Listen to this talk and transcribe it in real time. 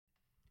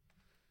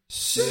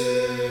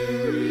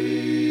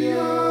Serious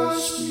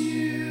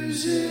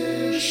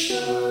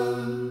musician.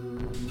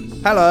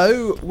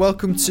 Hello,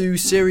 welcome to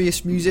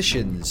Serious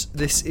Musicians.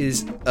 This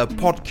is a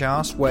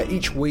podcast where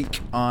each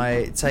week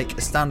I take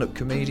a stand-up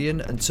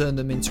comedian and turn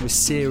them into a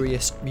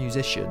serious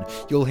musician.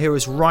 You'll hear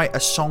us write a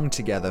song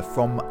together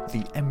from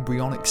the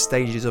embryonic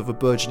stages of a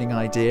burgeoning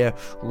idea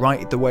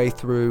right the way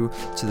through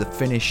to the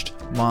finished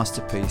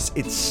masterpiece.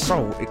 It's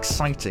so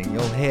exciting.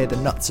 You'll hear the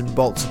nuts and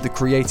bolts of the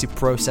creative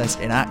process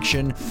in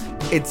action.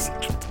 It's,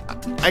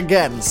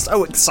 again,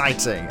 so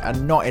exciting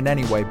and not in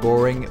any way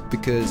boring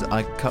because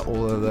I cut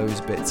all of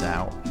those bits out.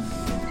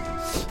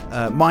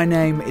 My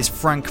name is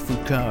Frank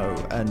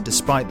Foucault, and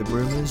despite the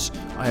rumours,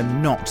 I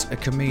am not a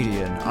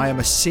comedian. I am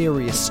a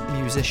serious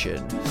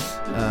musician.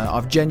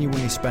 I've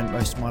genuinely spent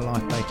most of my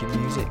life making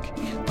music.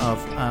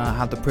 I've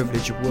had the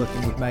privilege of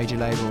working with major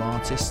label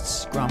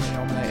artists,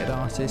 Grammy-nominated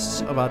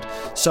artists. I've had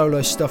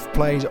solo stuff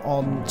played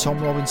on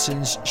Tom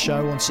Robinson's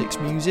show on Six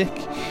Music.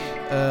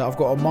 I've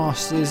got a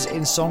Masters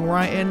in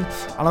Songwriting,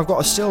 and I've got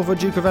a Silver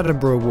Duke of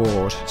Edinburgh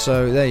Award.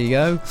 So there you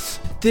go.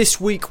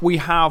 This week we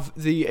have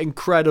the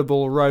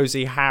incredible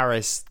Rosie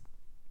Harris,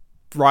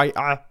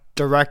 writer,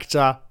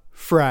 director,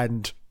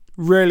 friend.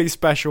 Really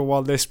special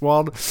one, this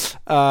one.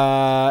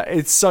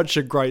 It's such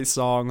a great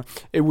song.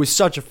 It was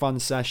such a fun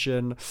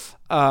session.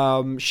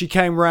 She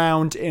came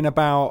round in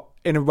about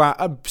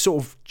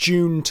sort of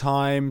June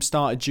time,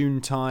 started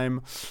June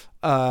time.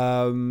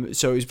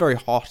 So it was very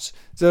hot.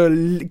 So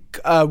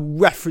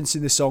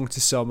referencing the song to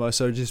summer,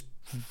 so just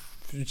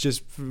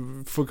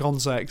for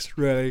context,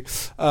 really.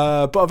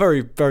 But a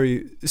very,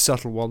 very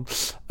subtle one.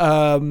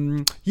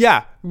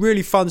 Yeah,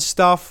 really fun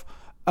stuff.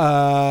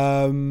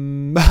 Later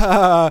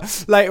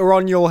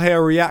on you'll hear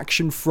a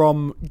reaction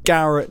from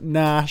Garrett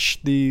Nash,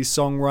 the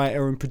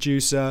songwriter and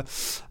producer.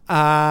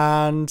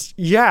 And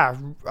yeah,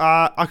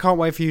 I can't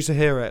wait for you to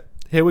hear it.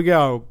 Here we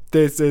go.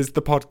 This is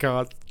the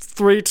podcast.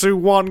 3, 2,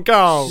 1,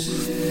 go.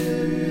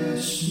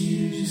 Serious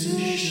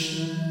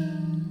musicians.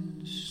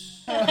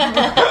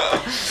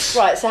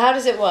 Right, so how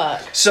does it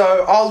work?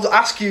 So I'm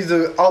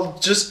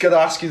just gonna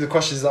ask you the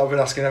questions that I've been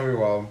asking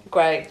everyone.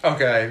 Great.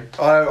 Okay,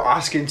 I'm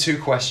asking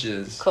 2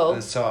 questions. Cool.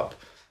 At the top.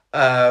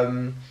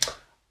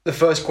 The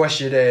first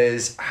question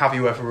is, have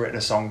you ever written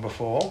a song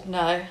before?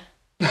 No.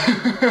 No,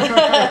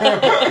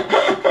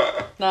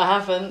 I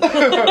haven't.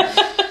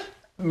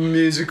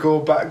 Musical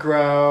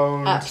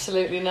background?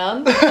 Absolutely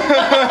none.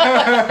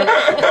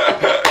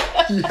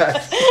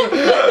 Yes.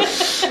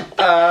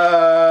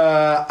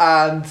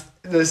 And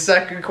the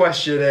second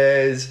question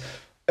is,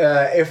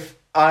 if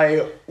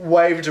I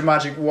waved a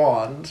magic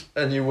wand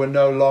and you were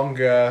no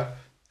longer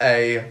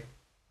a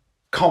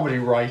comedy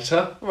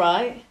writer,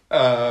 Right.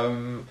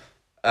 And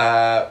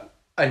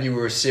you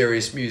were a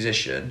serious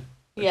musician,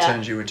 Yeah.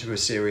 turned you into a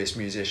serious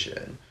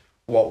musician,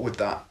 what would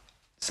that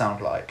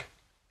sound like?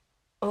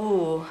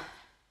 Ooh.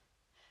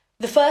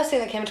 The first thing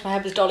that came into my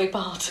head was Dolly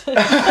Parton.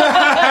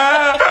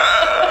 That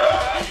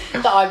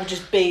I would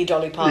just be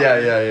Dolly Parton.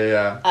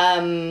 Yeah.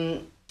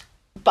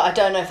 But I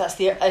don't know if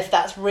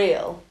that's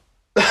real.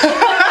 I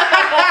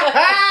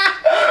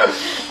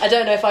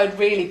don't know if I would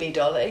really be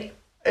Dolly.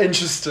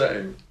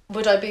 Interesting.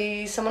 Would I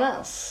be someone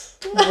else?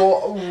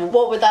 What?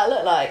 What would that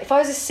look like? If I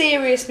was a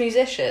serious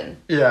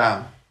musician.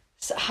 Yeah.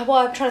 So,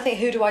 well, I'm trying to think,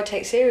 who do I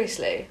take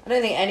seriously? I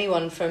don't think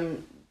anyone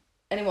from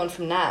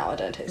now I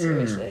don't take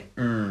seriously.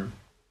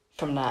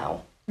 From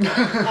now. But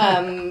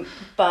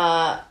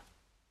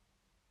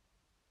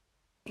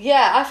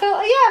yeah, I feel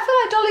like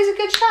Dolly's a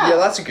good shout. Yeah,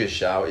 that's a good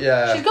shout.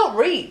 Yeah. She's got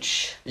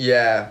reach.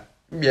 Yeah,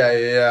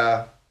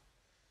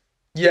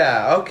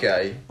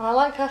 okay. And I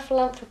like her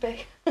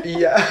philanthropy.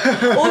 Yeah.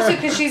 Also,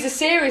 because she's a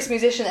serious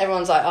musician,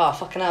 everyone's like, oh,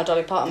 fucking hell,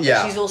 Dolly Parton. But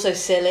Yeah. she's also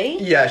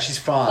silly. Yeah, she's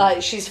fun.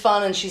 Like, she's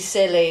fun and she's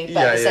silly, but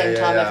at the same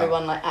time, yeah.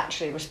 everyone like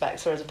actually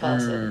respects her as a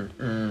person.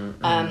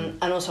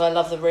 And also, I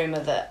love the rumour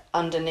that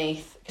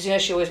underneath, because you know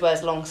she always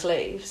wears long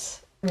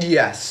sleeves.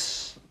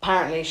 Yes.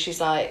 Apparently, she's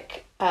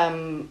like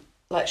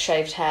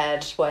shaved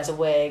head, wears a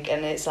wig,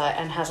 and it's like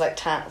and has like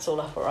tats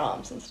all up her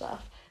arms and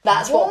stuff.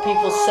 That's what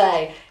people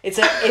say. It's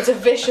a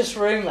vicious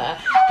rumour,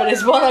 but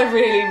it's one I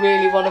really,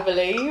 really want to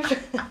believe.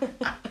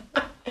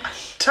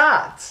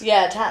 Tats?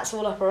 Yeah, tats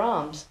all up her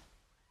arms.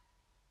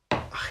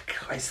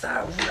 Is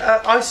that...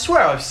 I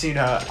swear I've seen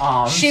her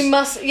arms. She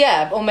must,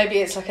 yeah, or maybe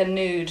it's like a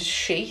nude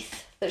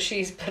sheath that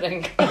she's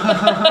putting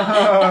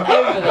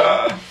over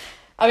them.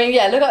 I mean,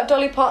 yeah, look at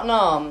Dolly Parton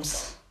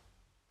arms.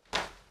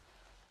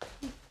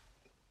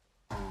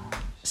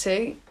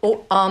 See?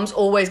 Arms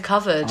always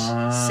covered.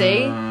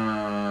 See?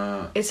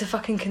 It's a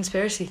fucking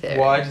conspiracy theory.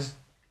 Why does...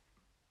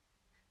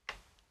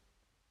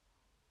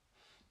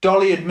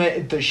 Dolly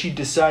admitted that she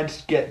decided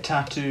to get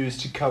tattoos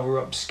to cover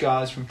up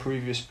scars from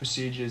previous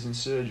procedures and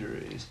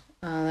surgeries.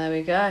 Oh, there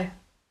we go.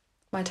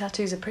 My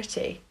tattoos are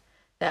pretty.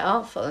 They're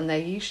artful, and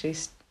they usually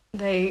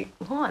started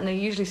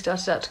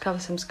out to cover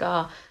some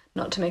scar,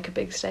 not to make a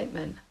big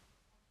statement.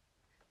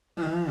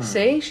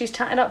 See, she's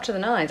tatted up to the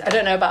nines. I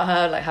don't know about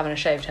her like having a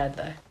shaved head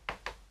though.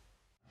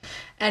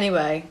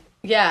 Anyway,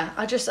 yeah,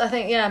 I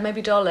think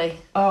maybe Dolly.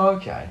 Oh,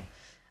 okay.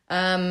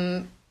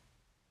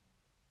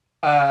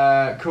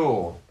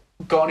 Cool.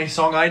 Got any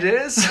song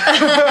ideas?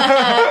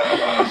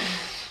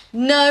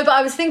 No, but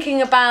I was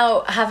thinking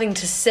about having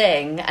to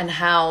sing and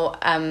how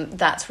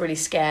that's really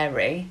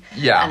scary.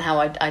 Yeah. And how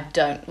I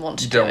don't want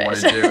to do it. You don't want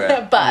to do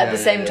it. But at the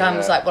same time, I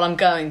was like, well, I'm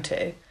going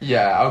to.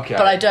 Yeah, okay.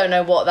 But I don't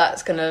know what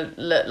that's going to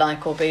look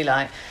like or be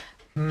like.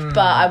 But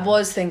I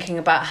was thinking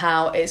about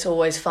how it's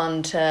always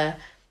fun to...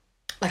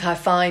 Like, I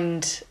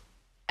find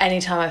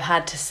anytime I've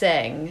had to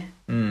sing...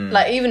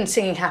 Like, even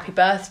singing Happy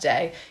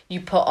Birthday,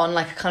 you put on,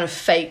 like, a kind of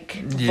fake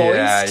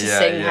voice to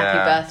sing Happy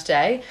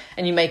Birthday,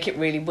 and you make it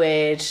really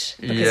weird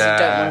because you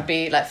don't want to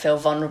be, like, feel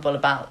vulnerable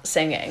about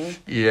singing.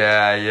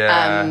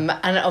 Yeah.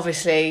 And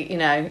obviously, you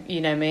know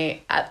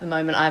me, at the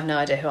moment, I have no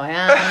idea who I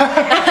am.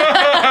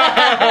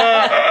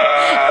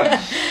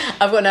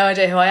 I've got no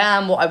idea who I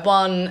am, what I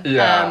want.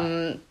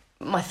 Yeah.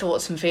 My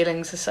thoughts and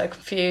feelings are so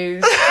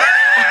confused.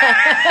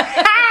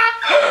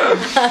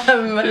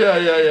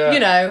 Yeah. You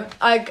know,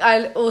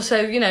 I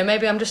also,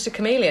 maybe I'm just a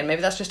chameleon.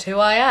 Maybe that's just who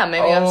I am.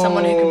 Maybe I'm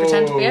someone who can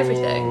pretend to be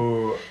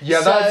everything. Yeah,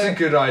 So, that's a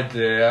good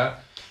idea.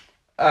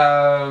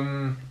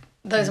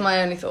 Those are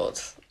my only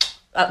thoughts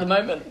at the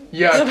moment.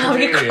 Yeah, 'Cause I'm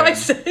having a chameleon.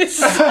 crisis.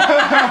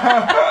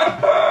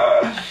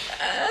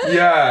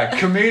 Yeah,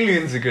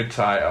 Chameleon's a good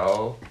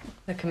title.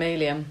 The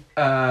chameleon.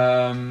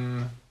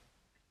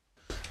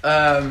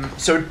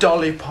 So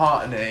Dolly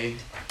Parton-y.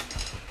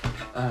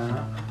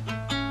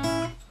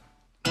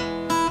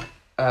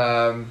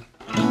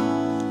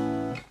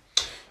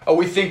 Are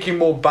we thinking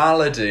more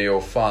ballady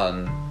or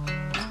fun?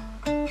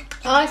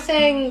 I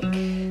think...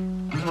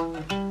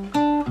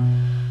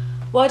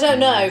 Well, I don't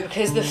know,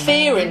 because the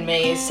fear in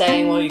me is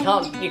saying, well, you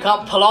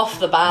can't pull off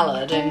the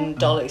ballad in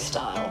Dolly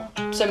style.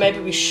 So maybe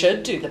we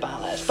should do the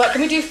ballad. But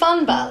can we do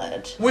fun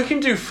ballad? We can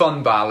do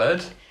fun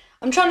ballad.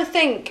 I'm trying to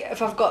think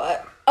if I've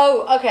got...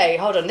 Oh, okay,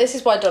 hold on. This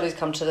is why Dolly's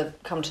come to the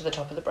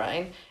top of the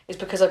brain. Is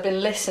because I've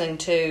been listening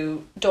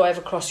to Do I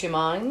Ever Cross Your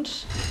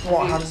Mind?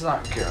 How does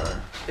that go?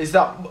 Is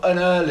that an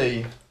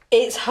early...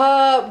 It's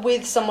her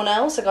with someone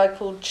else, a guy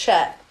called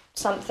Chet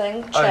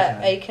something. Chet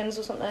Okay. Akins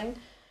or something.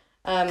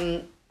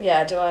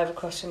 Yeah, Do I Ever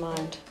Cross Your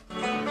Mind?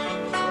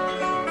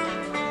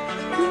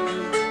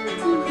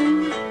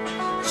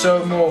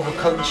 So more of a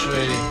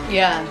country...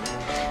 Yeah.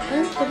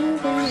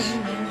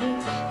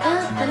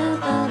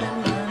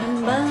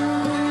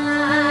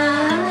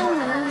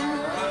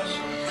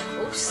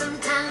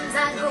 Sometimes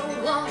I go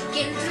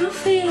walking through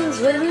fields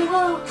where we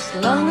walked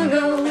long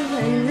ago,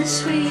 and the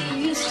sweet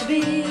used to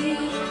be,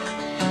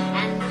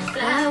 and the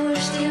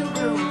flowers still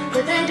grow,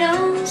 but they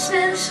don't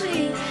smell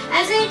sweet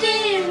as they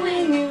did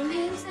when you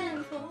lived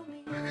them for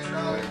me.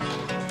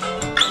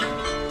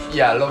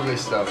 Yeah, lovely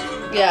stuff.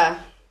 Yeah.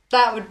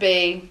 That would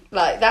be,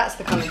 like, that's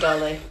the kind of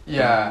Dolly.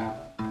 Yeah.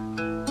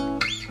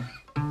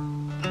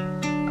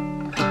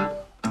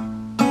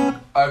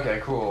 Okay,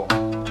 cool.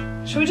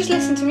 Should we just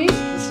listen to music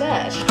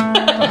instead?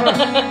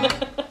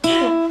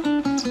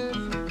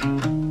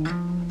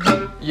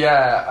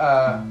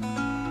 Yeah,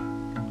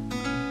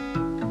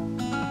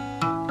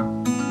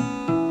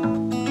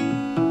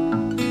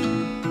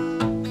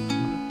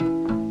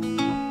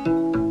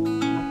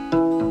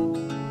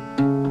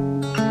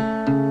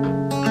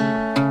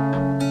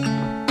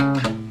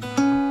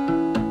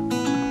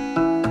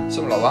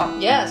 something like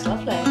that. Yeah, it's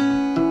lovely.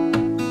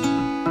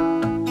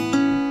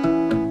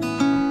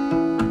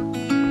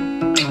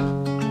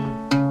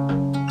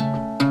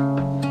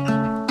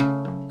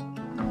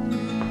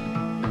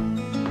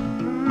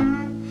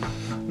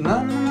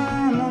 Na, na,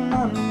 na,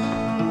 na, na.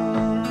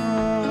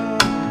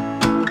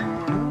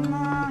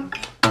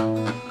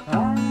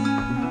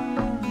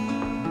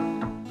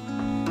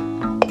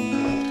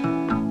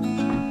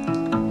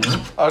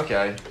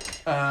 Okay.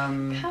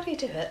 How do you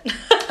do it?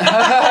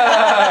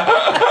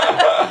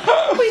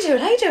 What are you doing?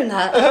 How are you doing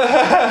that?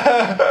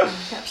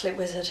 Absolute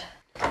wizard.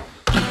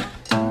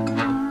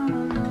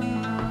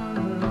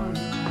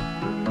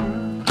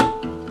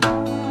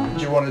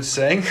 Do you want to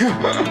sing? Sing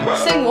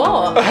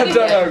what? I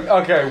don't know.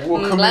 Okay, well,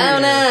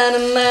 Chameleon.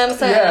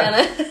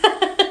 Yeah.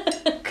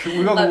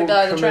 We got Like the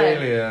guy on the the train.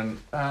 Chameleon.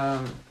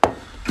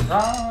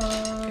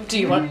 Do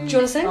you want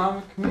to sing? I'm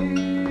a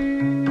chameleon.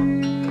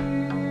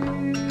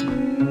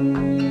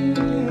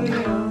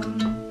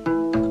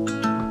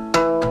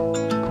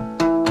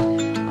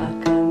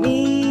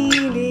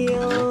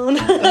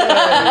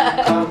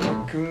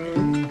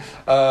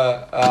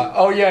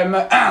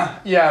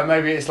 Yeah,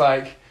 maybe it's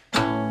like,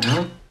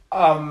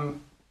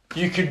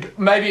 you could,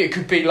 maybe it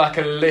could be like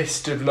a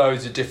list of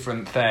loads of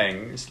different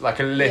things, like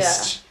a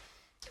list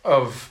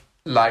of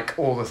like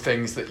all the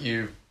things that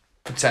you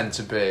pretend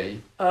to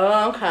be,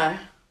 Oh, okay.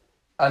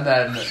 and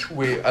then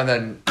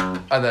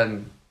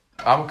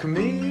I'm a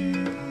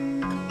chameleon.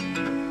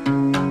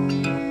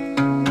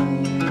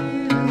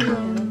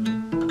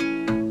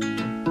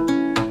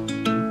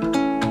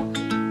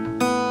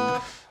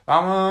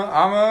 I'm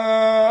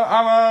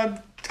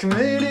a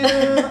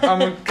comedian,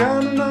 I'm a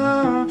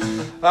gunner,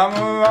 I'm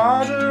a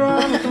writer,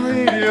 I'm a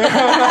comedian,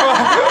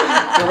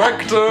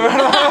 director.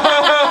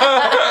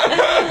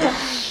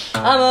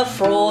 I'm a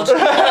fraud.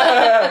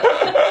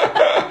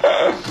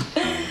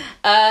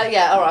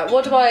 Yeah. All right.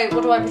 What do I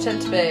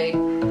pretend to be?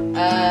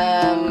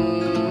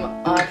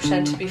 I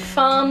pretend to be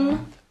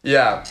fun.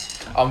 Yeah.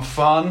 I'm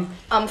fun.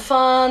 I'm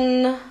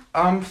fun.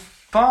 I'm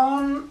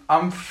fun.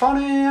 I'm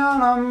funny,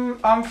 and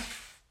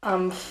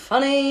I'm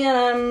funny and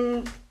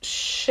I'm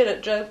shit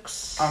at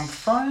jokes. I'm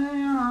funny,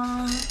 and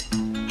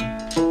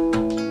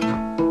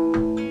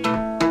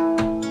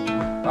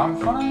I'm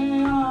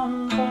funny,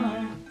 and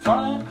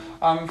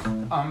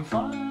I'm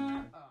funny.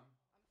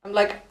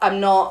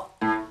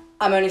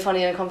 I'm only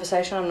funny in a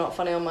conversation. I'm not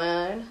funny on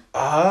my own.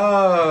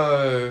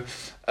 Oh.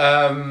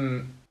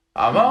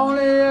 I'm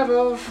only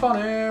ever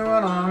funny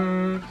when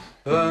I'm.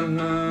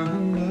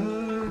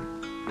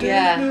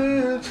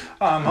 Yeah.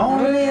 I'm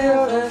only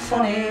ever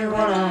funny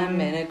when I'm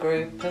in a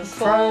group of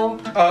four.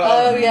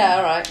 Oh, yeah,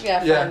 alright.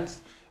 Yeah, yeah.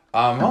 friends.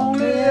 I'm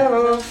only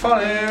ever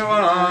funny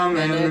when I'm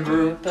in a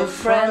group of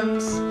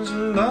friends.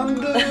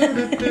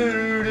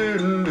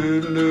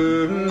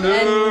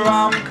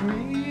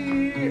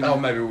 Oh,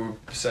 maybe we'll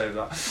save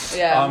that.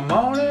 Yeah. I'm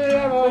only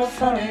ever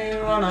funny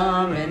when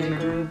I'm in a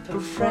group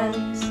of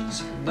friends.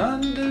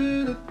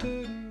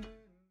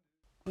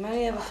 I'm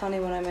only ever funny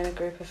when I'm in a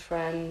group of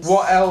friends.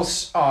 What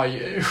else are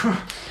you?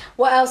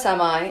 What else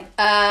am I?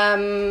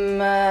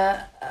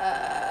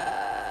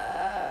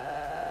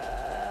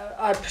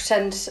 I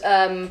pretend.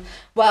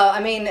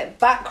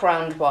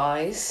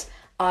 Background-wise,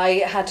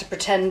 I had to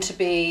pretend to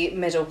be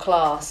middle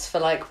class for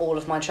like all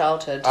of my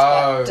childhood,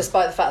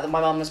 despite the fact that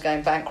my mum was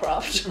going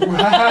bankrupt.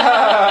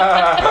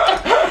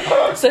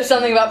 So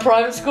something about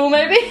private school,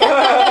 maybe.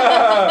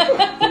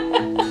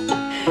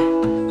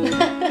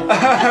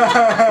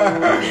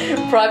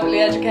 Privately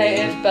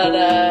educated, but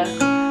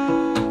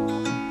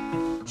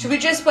should we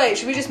just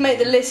make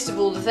the list of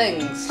all the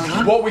things?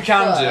 What we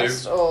can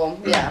first, do, or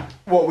yeah.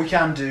 What we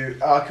can do,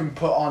 I can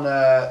put on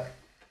a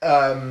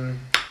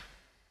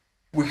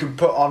we can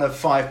put on a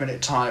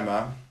 5-minute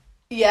timer.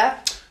 Yeah.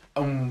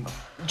 Do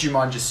you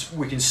mind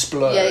we can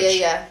splurge?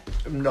 Yeah.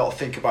 And not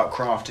think about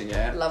crafting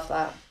it. Love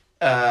that.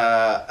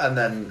 And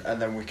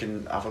then we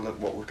can have a look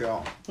what we've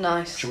got.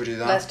 Nice. Should we do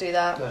that? Let's do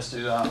that. Let's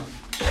do that.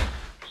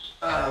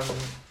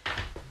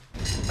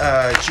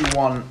 Do you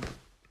want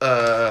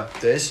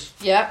this?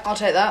 Yeah, I'll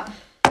take that.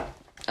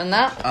 And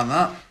that. And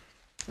that.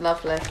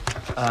 Lovely.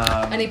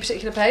 Any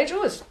particular page?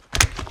 Oh, it's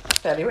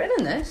fairly written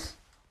in this.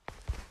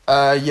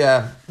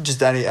 Yeah,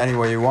 just any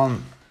way you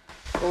want.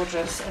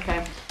 Gorgeous.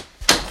 Okay.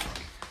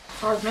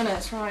 5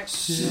 minutes, right.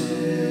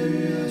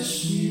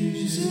 Serious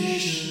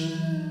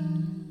musicians.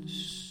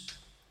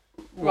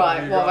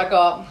 Right, what have I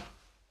got?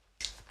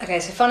 Okay,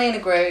 so funny in a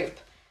group.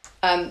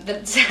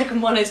 The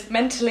second one is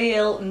mentally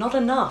ill, not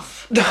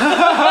enough. So,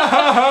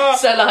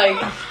 like,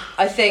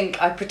 I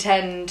think I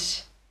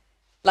pretend,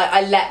 like,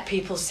 I let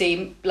people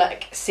see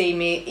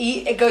me.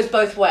 It goes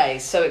both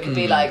ways. So it could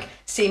be like,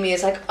 see me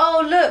as like,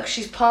 oh, look,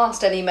 she's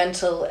past any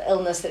mental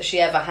illness that she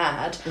ever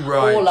had.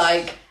 Right. Or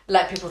like,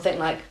 let people think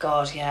like,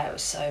 God, yeah, it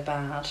was so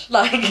bad.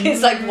 Like,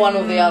 it's like one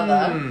or the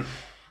other.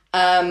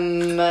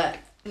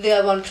 The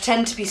other one,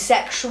 pretend to be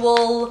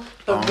sexual,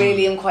 but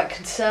really am quite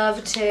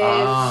conservative.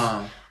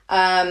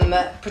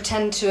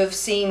 Pretend to have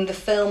seen the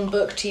film,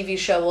 book, TV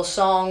show or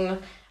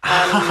song.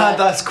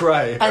 That's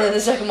great. And then the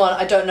second one,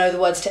 I don't know the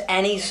words to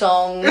any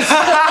songs.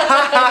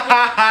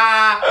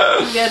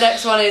 The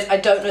next one is, I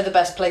don't know the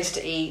best place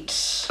to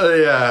eat.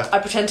 Yeah. I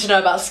pretend to know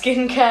about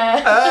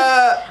skincare.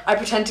 I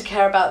pretend to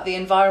care about the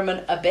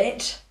environment a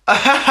bit.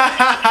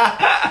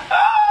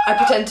 I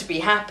pretend to be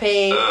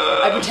happy.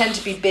 I pretend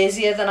to be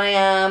busier than I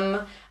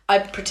am. I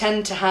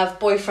pretend to have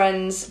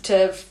boyfriends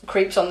to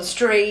creeps on the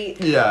street.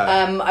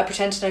 Yeah. I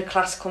pretend to know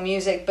classical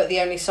music, but the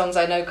only songs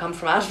I know come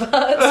from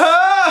adverts.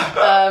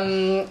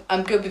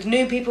 I'm good with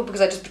new people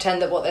because I just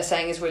pretend that what they're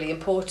saying is really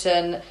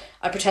important.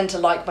 I pretend to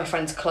like my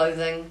friends'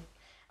 clothing.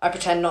 I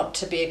pretend not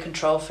to be a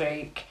control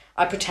freak.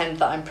 I pretend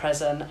that I'm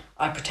present.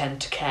 I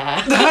pretend to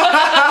care.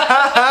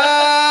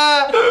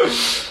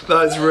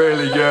 That's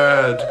really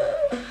good.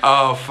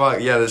 Oh, fuck.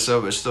 Yeah, there's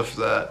so much stuff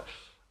there.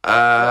 What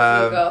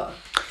have you got?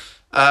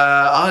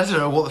 I don't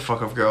know what the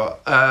fuck I've got.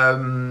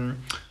 I'm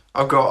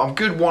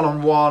good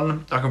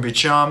one-on-one. I can be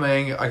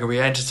charming. I can be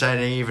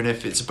entertaining, even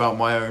if it's about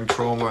my own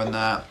trauma and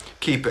that.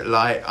 Keep it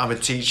light. I'm a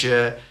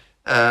teacher.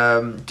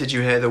 Did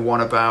you hear the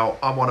one about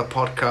I'm on a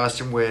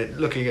podcast and we're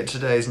looking at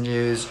today's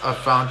news? I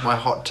found my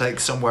hot take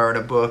somewhere in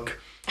a book.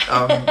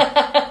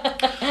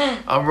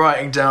 I'm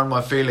writing down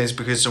my feelings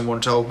because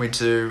someone told me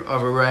to.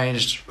 I've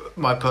arranged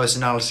my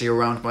personality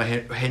around my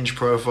Hinge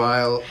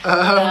profile.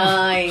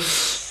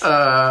 Nice.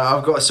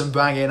 I've got some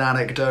banging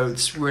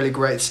anecdotes, really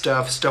great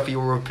stuff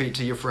you'll repeat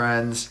to your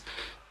friends.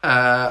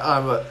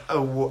 I'm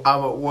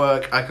at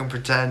work. I can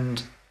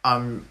pretend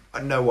I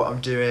know what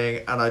I'm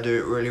doing and I do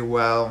it really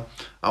well.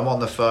 I'm on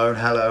the phone.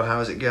 Hello,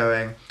 how's it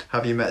going?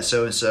 Have you met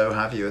so and so?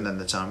 Have you? And then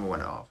the timer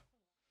went off.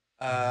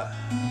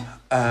 I'm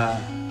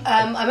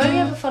only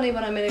ever funny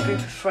when I'm in a group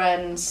of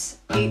friends.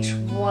 Each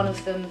one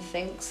of them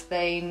thinks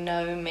they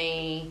know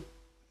me.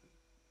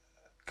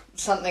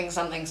 Something.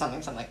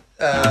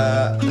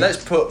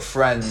 Let's put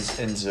friends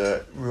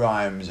into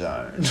rhyme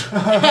zone.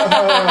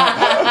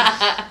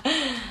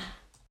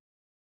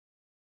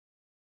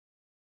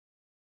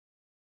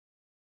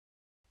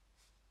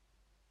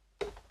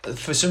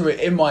 for some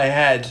reason in my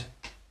head,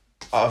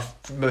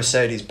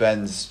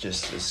 Mercedes-Benz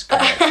just as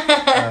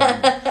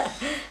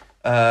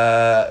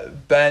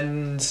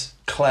bend,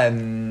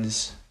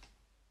 cleanse.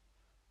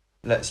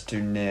 Let's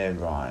do near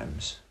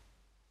rhymes.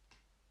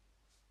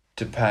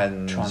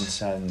 Depends.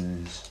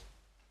 Transcends.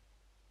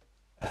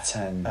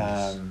 Attends.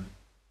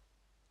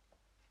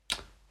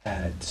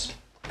 Heads.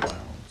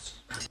 Wells.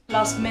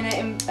 Last minute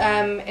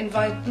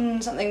invite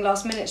something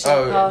last minute to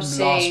the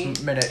party.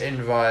 Last minute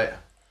invite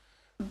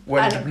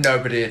when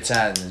nobody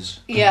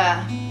attends.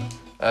 Yeah.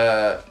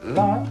 Last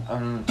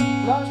minute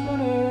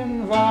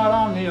invite,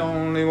 I'm the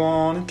only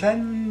one who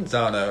attends.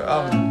 Oh no.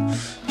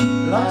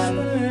 Last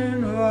minute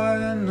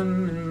invite and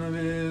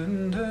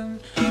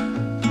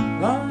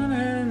last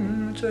minute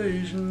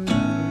invitation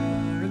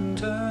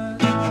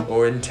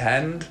or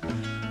intend.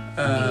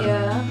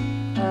 Yeah.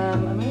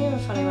 I'm only ever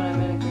funny when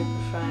I'm in a group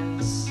of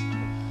friends.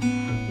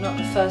 Not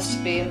the first to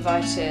be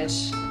invited.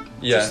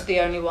 Yeah. Just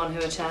the only one who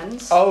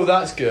attends. Oh,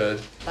 that's good.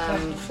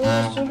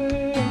 First to be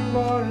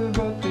invited,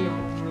 but the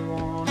only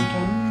one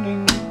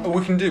attending. Oh,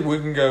 we can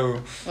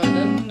go.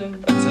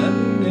 Attending.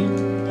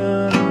 Attending.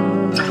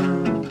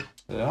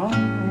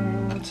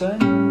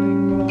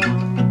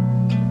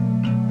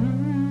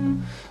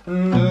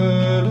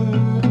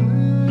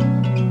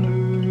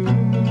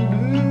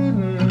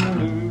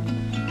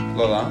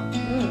 Like that.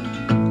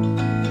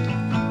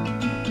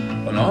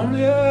 And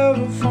only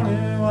ever funny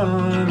when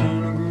I'm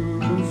in a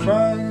group of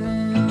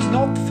friends.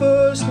 Not the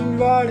first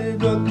invited,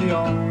 but the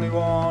only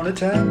one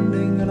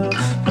attending.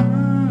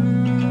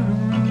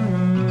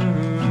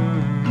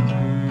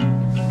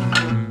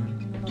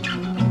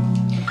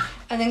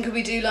 And then could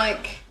we do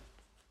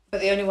but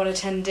the only one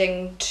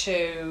attending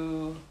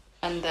to,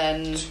 and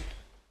then...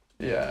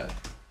 Yeah.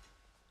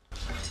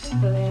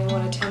 But the only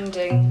one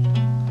attending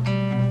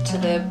to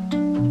the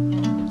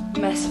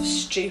mess of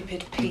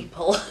stupid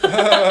people.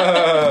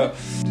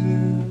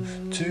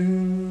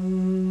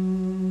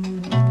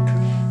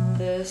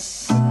 The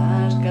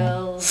sad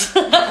girls.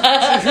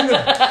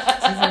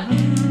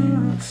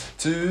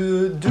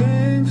 To the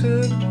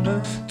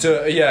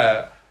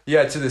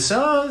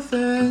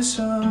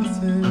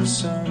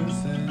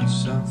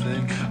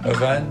something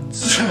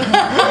events.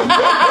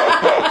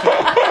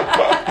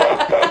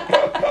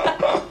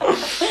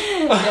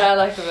 Yeah, I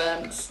like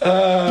events.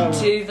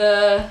 To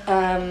the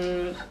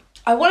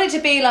I wanted to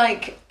be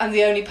I'm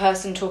the only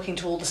person talking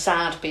to all the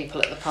sad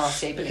people at the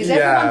party, because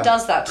everyone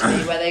does that to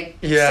me, where they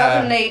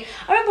suddenly...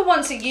 I remember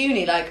once at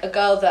uni, a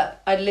girl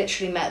that I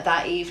literally met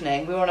that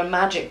evening, we were on a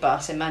magic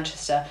bus in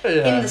Manchester,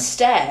 in the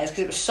stairs,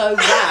 because it was so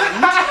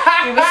rammed.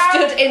 We were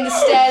stood in the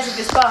stairs of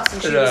this bus,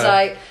 and she was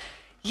like,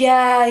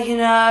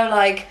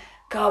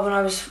 God, when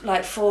I was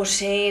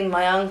 14,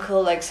 my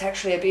uncle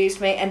sexually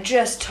abused me, and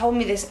just told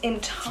me this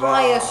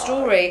entire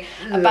story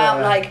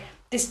about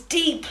this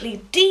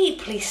deeply,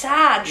 deeply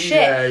sad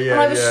shit. And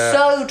I was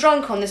so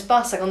drunk on this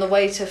bus, on the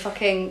way to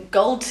fucking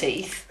Gold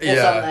Teeth or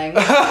something.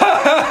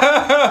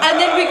 And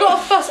then we got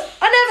off the bus.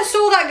 I never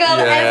saw that girl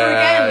ever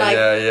again. I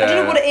don't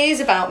know what it is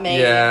about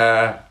me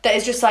that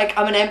is just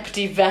I'm an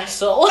empty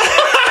vessel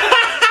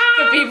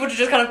for people to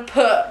just kind of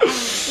put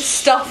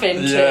stuff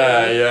into.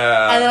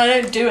 And then I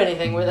don't do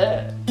anything with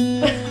it.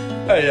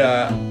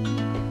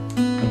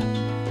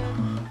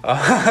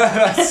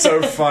 That's so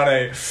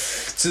funny.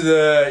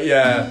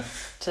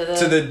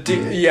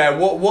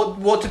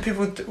 What do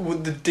people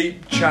with the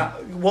deep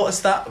chat?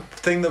 What's that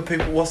thing that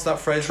people? What's that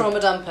phrase?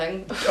 Trauma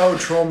dumping. Oh,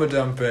 trauma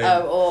dumping.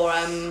 Oh, or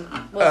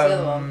what's the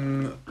other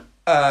one?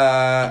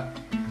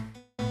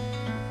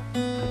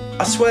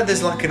 I swear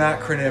there's an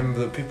acronym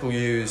that people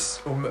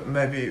use, or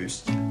maybe it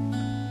was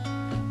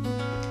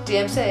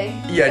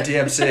DMC. Yeah,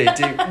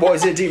 DMC. What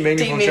is it? Deep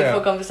meaningful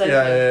meaningful conversation.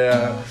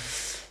 Yeah.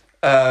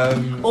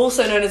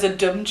 Also known as a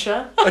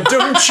dumcher. A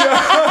dumcher.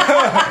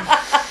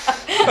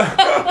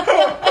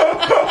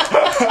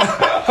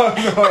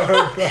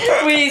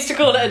 We used to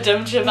call it a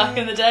dumcher back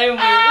in the day when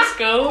we were at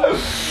school.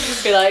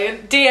 Be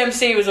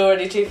DMC was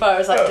already too far. It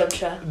was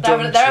dumcher. They're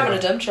having a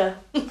dumcher.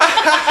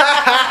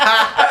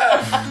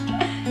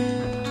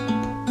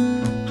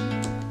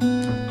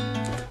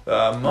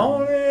 I'm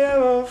only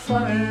ever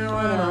funny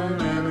when I'm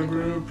in a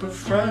group of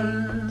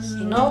friends.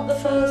 Not the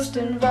first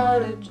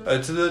invited.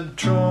 To the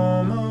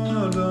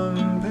trauma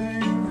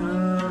dumping.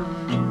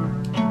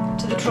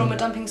 To the trauma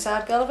dumping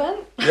sad girl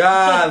event?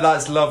 Yeah,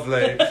 that's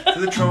lovely. To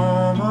the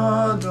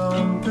trauma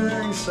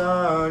dumping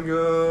sad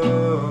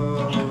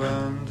girl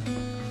event.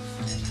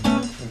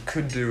 We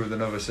could do with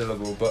another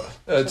syllable, but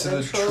to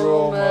the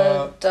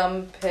trauma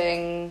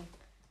dumping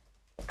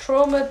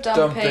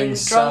drunk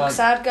sad...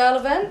 sad girl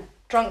event?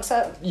 Drunk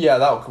sad... Yeah,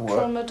 that could work.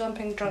 Trauma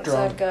dumping drunk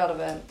sad girl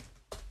event.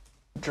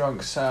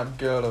 Drunk sad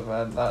girl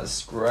event,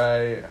 that's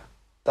great.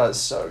 That's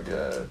so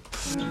good.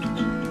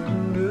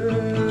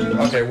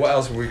 Okay, what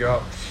else have we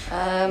got?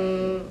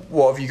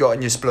 What have you got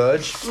in your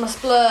splurge? My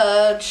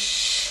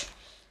splurge.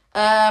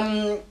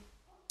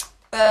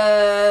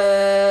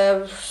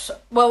 Well,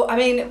 I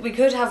mean, we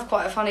could have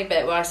quite a funny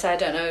bit where I say I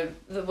don't know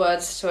the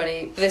words to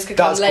any. This could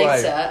That's come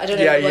later. great. I don't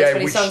know the words to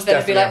any we songs. should Then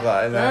it'd be like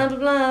definitely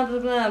blah have blah blah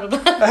blah blah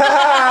blah.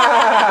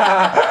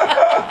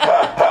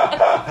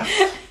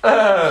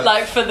 that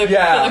Like for the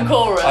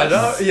chorus. I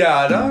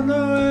don't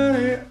know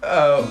any,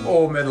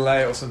 or middle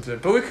eight or something.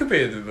 But we could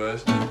be in the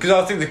verse because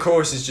I think the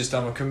chorus is just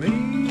I'm a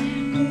chameleon.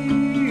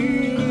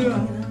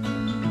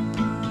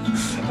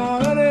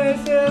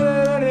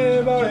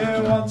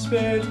 Anybody wants me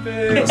to be.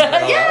 Or something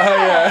like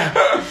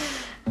that.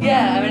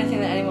 Yeah, I'm anything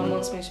that anyone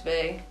wants me to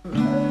be.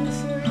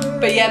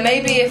 But yeah,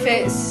 maybe if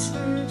it's.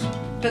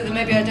 But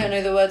maybe I don't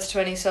know the words to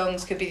any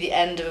songs could be the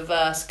end of a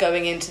verse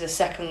going into the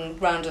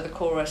second round of the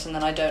chorus, and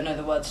then I don't know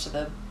the words to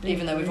the.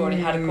 Even though we've already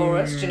had a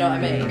chorus, do you know what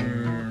I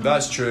mean?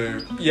 That's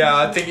true. Yeah,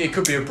 I think it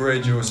could be a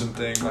bridge or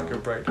something, like a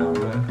breakdown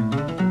bit.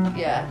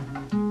 Yeah.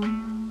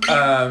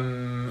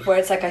 Where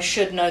it's like I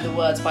should know the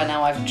words by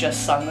now. I've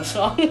just sung the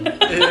song.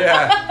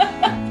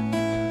 Yeah.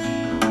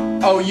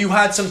 Oh, you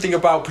had something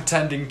about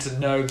pretending to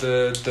know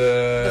the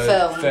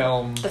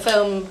film. The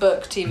film,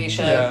 book, TV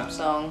show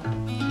song.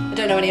 I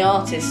don't know any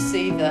artists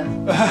either.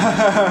 And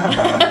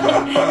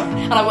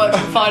I worked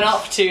in fine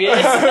art for 2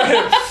 years.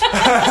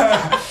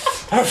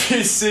 Have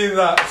you seen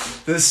that?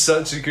 There's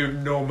such a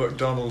good Norm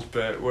Macdonald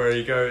bit where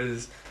he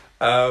goes,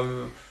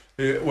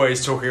 where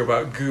he's talking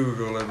about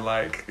Google and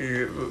like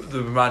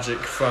the magic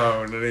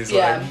phone, and he's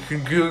like, you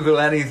can Google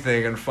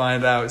anything and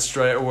find out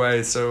straight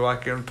away, so I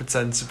can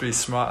pretend to be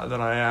smarter than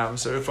I am.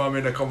 So if I'm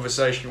in a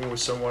conversation with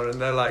someone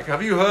and they're like,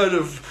 have you heard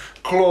of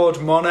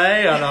Claude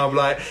Monet? And I'm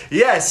like,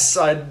 yes,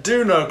 I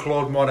do know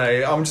Claude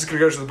Monet. I'm just gonna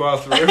go to the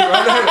bathroom,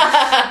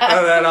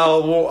 and then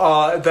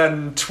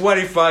then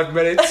 25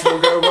 minutes will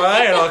go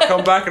by, and I'll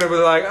come back and I'll be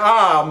like,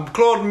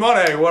 Claude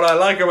Monet. What I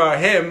like about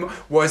him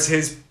was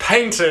his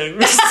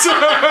paintings.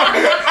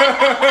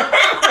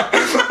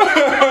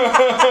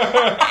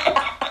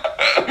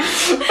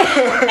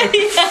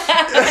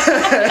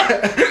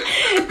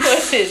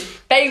 What's his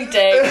painting?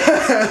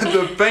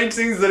 The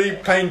paintings that he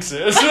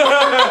painted.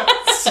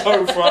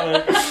 So funny.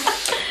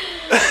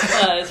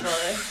 That is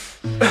funny.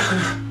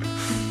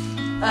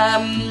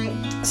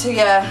 So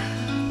yeah.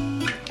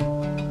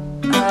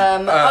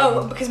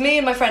 Because me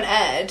and my friend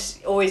Ed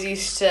always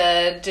used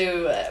to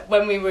do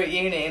when we were at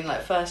uni in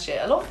like first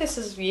year. A lot of this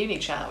is uni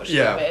chat, which is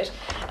a bit weird.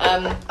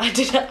 I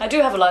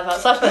do have a life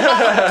outside of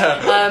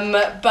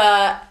that.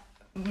 But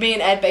me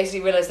and Ed basically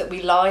realised that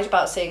we lied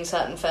about seeing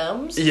certain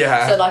films.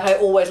 Yeah. So like I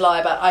always lie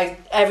about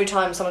every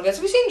time someone goes,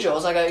 have you seen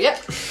Jaws? I go,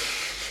 yep,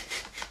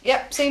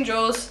 seen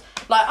Jaws.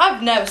 Like,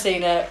 I've never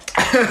seen it.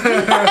 And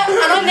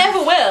I never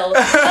will.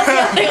 That's the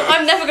other thing.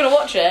 I'm never going to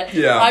watch it.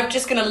 Yeah. I'm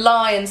just going to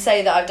lie and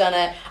say that I've done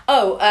it.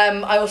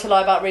 I also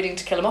lie about reading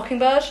To Kill a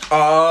Mockingbird.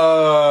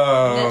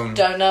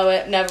 Don't know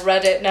it, never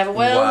read it, never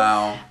will.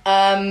 Wow.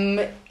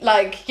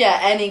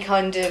 Any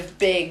kind of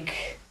big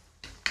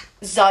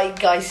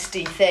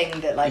zeitgeisty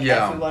thing that,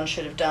 everyone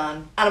should have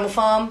done. Animal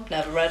Farm,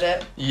 never read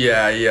it.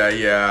 Yeah.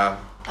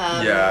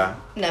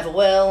 Never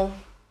will.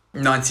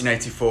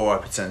 1984, I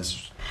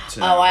pretend.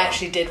 I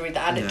actually did read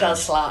that, and it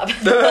does slap. To be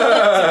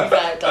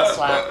fair, it does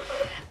slap.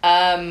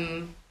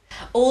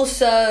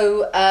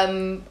 Also,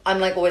 I'm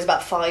always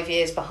about 5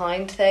 years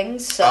behind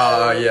things. So,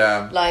 I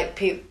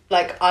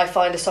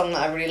find a song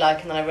that I really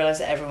like, and then I realise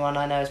that everyone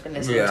I know has been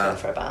listening to it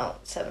for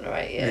about 7 or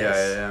 8 years.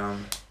 Yeah.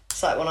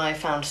 It's like when I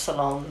found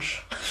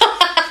Solange.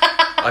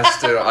 I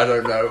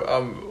don't know.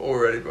 I'm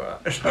already bad.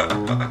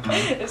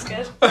 It's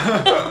good.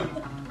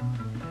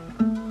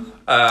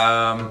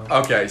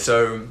 Okay,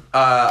 so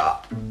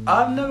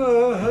I've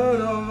never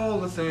heard of all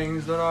the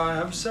things that I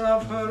have said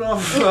I've heard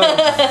of.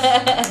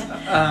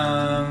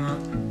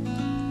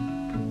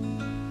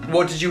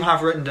 What did you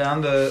have written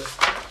down? The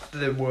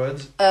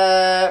words?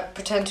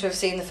 Pretend to have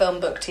seen the film,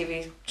 book,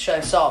 TV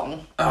show,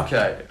 song.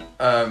 Okay.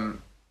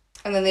 And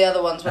then the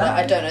other ones were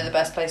I don't know the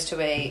best place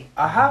to eat.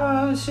 I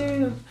haven't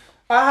seen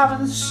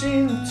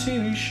the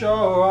TV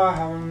show. I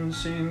haven't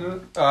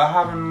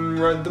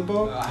read the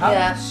book. I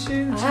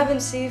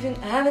haven't seen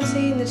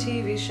the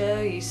TV show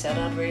you said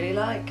I'd really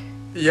like.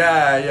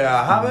 Yeah.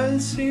 I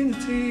haven't seen the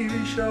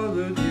TV show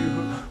that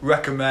you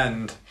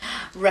recommend.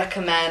 I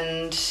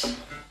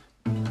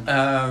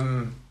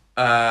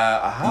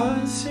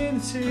haven't seen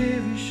the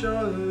TV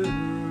show that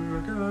you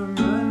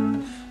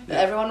recommend. That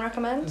everyone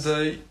recommends?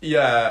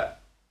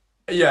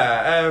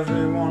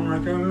 Everyone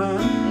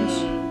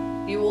recommends.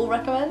 You all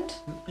recommend?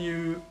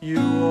 You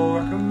all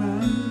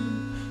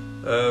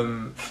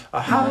recommend.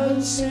 I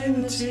haven't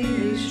seen the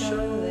TV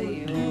show that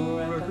you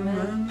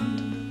recommend.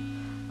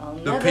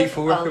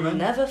 People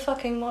recommend. I'll never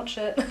fucking watch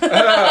it.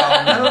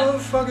 I'll never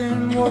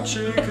fucking watch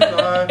it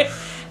because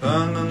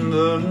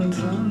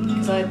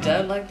I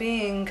don't like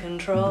being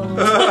controlled.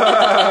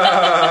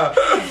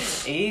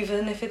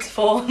 Even if it's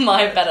for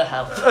my better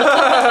health.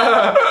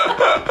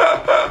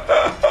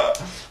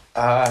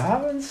 I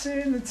haven't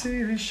seen the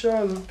TV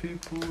show that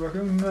people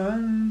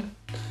recommend.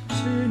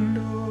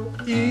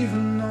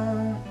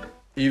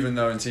 Even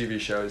though in TV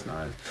shows,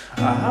 nice.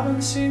 I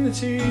haven't seen the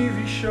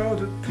TV show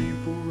that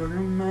people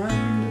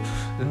recommend.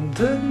 and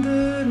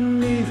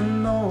didn't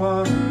even know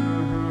what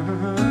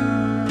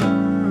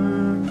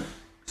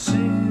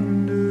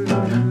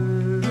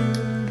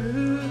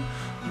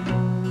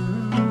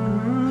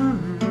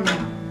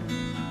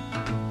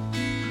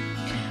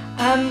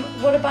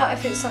What about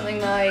if it's something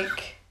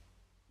like,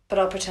 but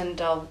I'll pretend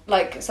I'll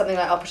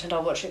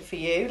watch it for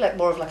you, like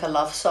more of like a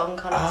love song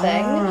kind of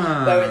thing,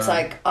 where it's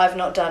like, I've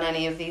not done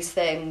any of these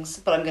things,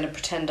 but I'm going to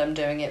pretend I'm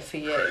doing it for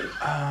you.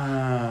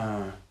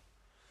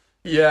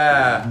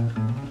 Yeah.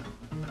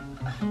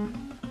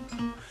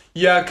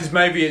 Yeah, because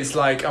maybe it's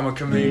like, I'm a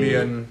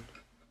chameleon.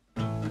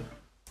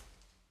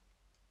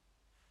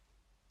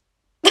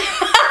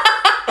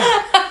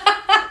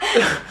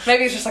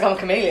 Maybe it's just like, I'm a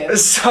chameleon.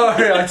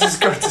 Sorry, I just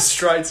got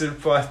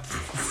distracted by...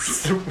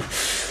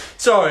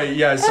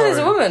 Sorry. Oh, there's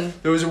a woman.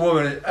 There was a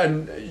woman,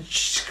 and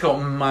she's got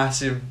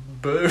massive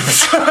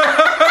boobs.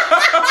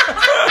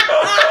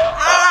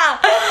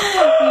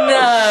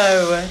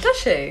 No. Does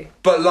she?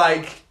 But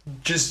like,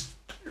 just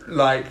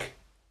like...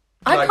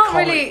 I can't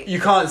really... You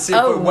can't see it,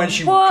 but when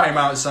she came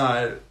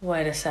outside...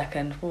 Wait a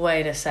second.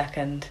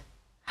 Oh,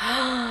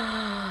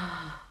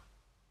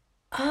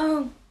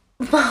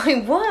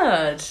 my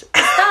word. Is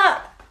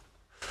that...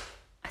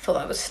 I thought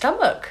that was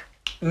stomach.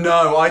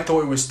 No, I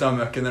thought it was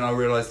stomach, and then I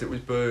realised it was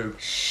boob.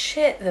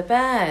 Shit the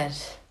bed.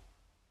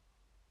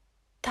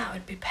 That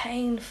would be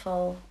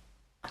painful.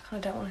 I kind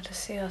of don't want her to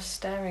see us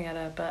staring at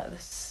her, but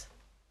this...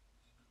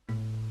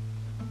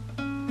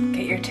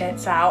 Get your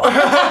tits out.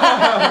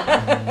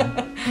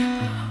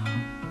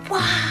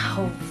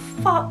 Wow,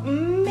 fuck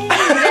me.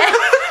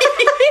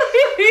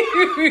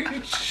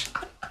 Huge.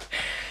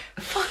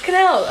 Fucking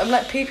hell, I'm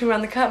like peeping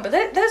around the curtain, but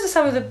those are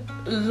some of the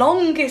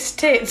longest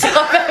tits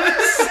I've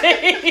ever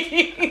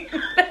seen.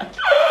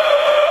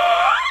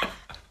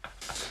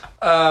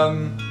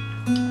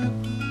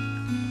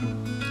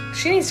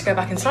 She needs to go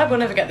back inside, we'll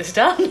never get this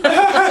done.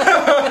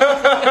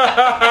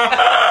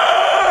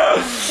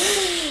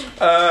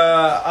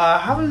 I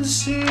haven't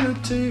seen a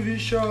TV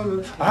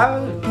show.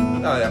 I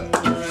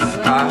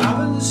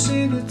haven't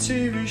seen a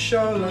TV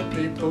show that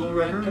people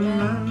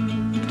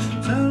recommend.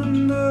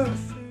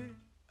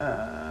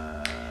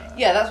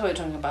 Yeah, that's what we were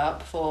talking about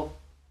before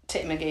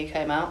Titty McGee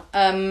came out.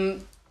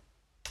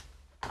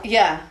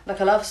 Yeah,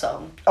 like a love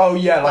song. Oh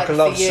yeah, like a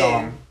love for you.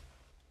 song.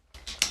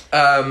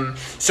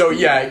 So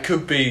yeah, it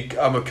could be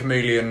I'm a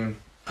chameleon.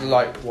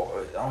 Like what?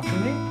 I'm a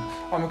chameleon.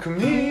 I'm a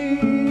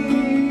chameleon.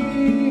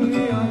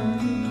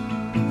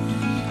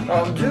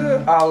 I'll do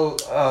it.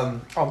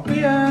 I'll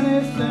be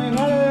anything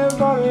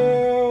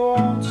anybody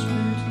wants me to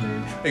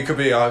be. It could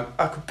be I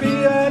could be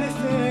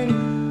anything.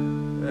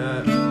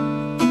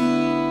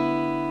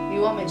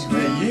 You want me to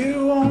be?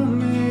 You want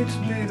me to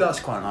be. That's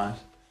quite nice.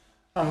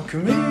 I'm a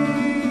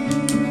chameleon.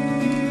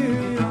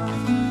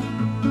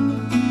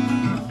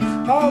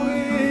 I'll be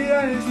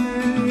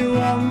anything you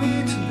want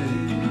me to be.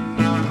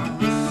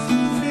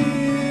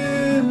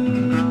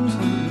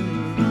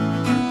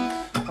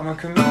 I'm a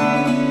chameleon.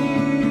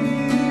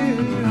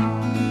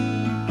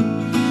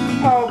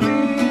 I'll be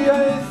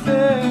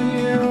anything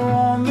you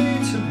want me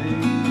to be.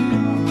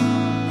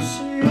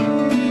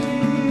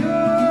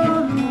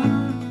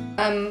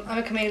 I'm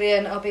a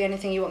chameleon, I'll be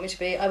anything you want me to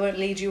be. I won't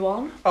lead you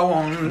on. I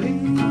won't lead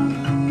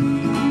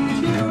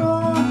you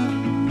on.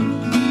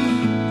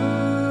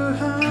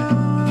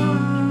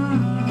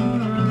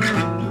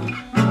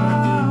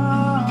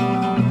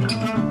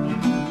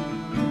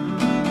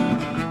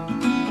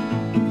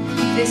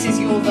 This is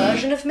your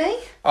version of me.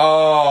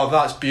 Oh,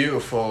 that's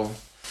beautiful.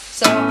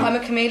 So I'm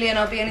a chameleon,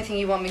 I'll be anything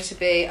you want me to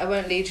be. I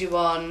won't lead you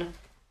on.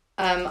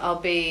 I'll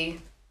be...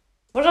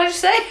 What did I just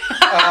say?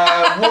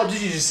 What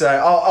did you just say?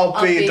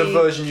 I'll be the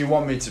version you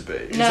want me to be.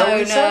 Is that what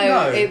you said?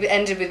 No, it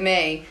ended with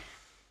me.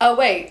 Oh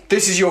wait.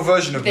 This is your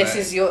version of me. This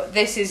is your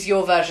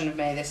version of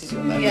me. This is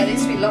your version. Yeah, it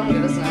needs to be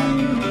longer, doesn't it?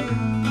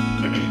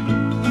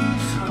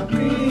 I'll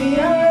be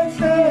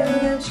anything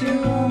that you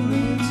want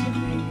me to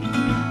be.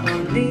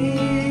 I'll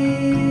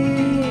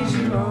lead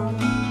you on.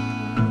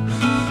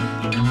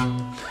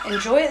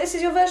 Enjoy it. This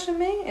is your version of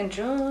me.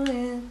 Enjoy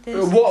it.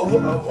 This What? Is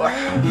your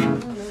version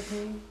of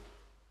me.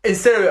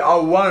 Instead of it, I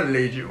won't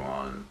lead you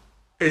on.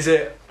 Is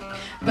it?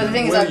 But the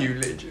thing is, will you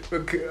lead you?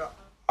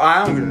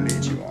 I am going to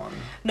lead you on.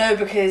 No,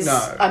 because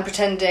I'm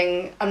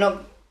pretending I'm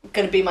not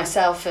going to be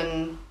myself,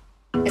 and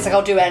it's like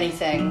I'll do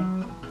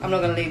anything. I'm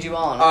not going to lead you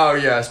on. Oh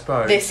yeah, I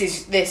suppose. This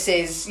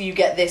is you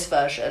get this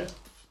version,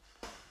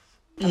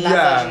 and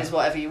that version is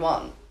whatever you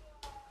want.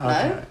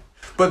 Okay. No,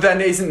 but then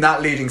isn't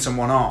that leading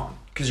someone on?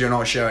 Because you're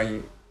not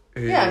showing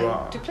who you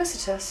are.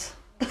 Duplicitous.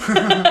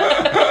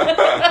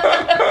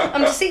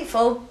 I'm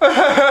deceitful.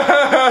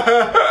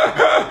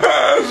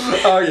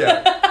 Oh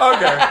yeah.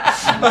 Okay.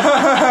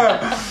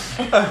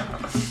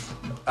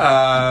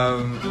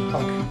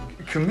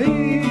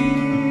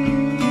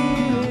 Chameleon.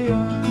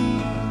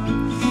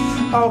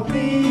 I'll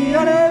be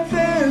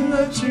anything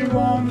that you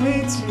want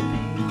me to be.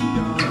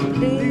 I'll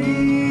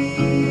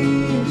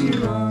lead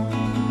you on.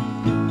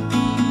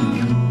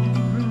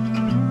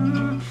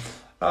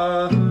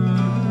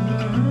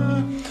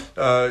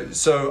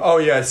 oh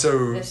yeah,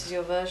 so This is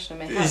your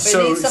version of me. But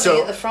so it needs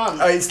something at the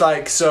front. It's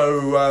like,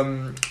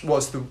 so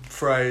what's the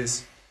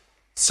phrase?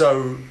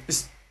 So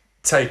it's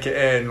take it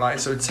in, like,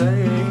 so take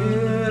it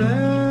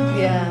in.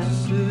 Yeah.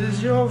 This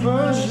is your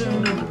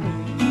version of me.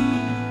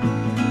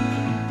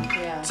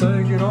 Yeah.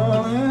 Take it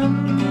all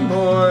in,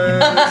 boy.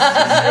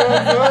 This is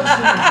your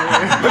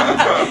version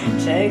of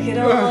me. Take it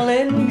all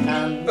in,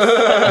 cunt.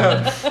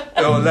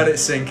 Or let it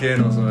sink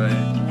in or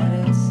something.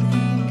 Let it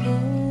sink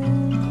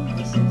in.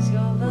 This is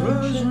your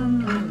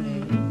version of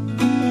me.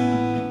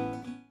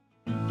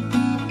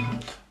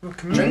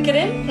 Drink it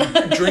in.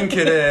 Drink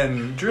it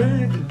in.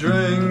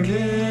 Drink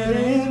it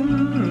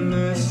in.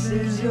 This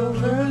is your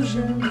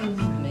version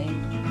of Me.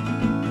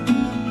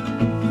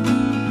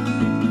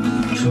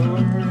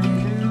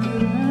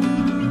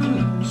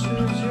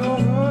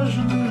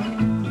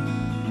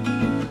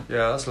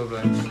 Yeah, that's lovely.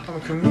 I'm a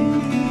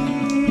chameleon.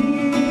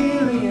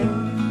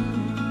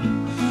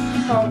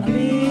 I'll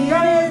be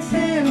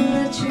anything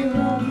that you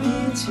want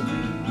me to be.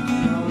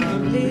 No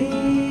one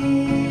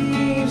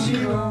leaves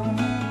you alone.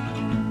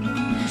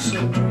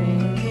 So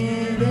drink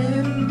it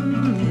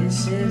in.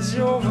 This is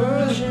your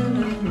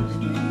version of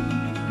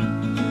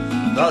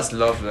me. That's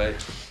lovely.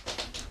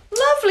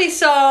 Lovely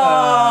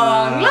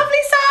song.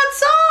 Lovely sad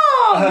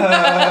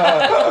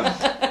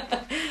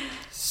song.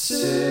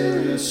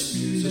 Serious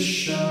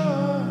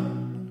musician.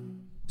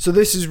 So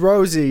this is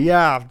Rosie.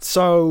 Yeah,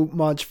 so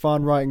much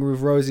fun writing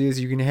with Rosie, as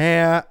you can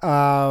hear.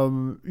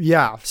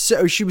 Yeah,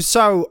 so she was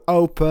so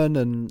open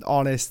and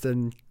honest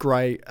and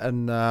great,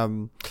 and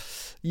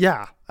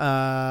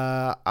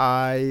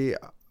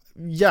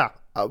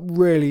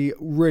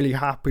really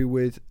happy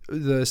with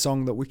the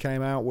song that we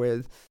came out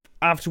with.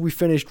 After we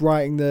finished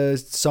writing the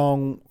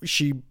song,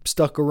 she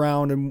stuck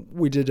around and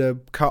we did a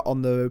cut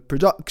on the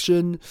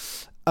production.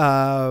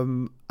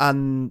 And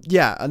then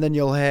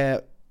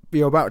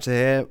you're about to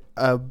hear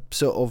a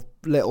sort of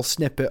little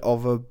snippet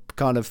of a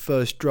kind of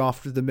first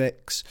draft of the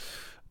mix,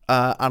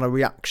 and a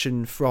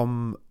reaction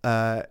from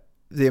the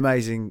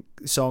amazing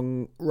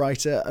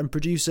songwriter and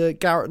producer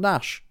Garrett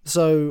Nash.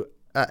 So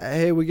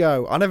here we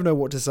go. I never know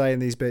what to say in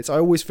these bits. I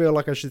always feel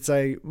like I should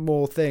say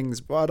more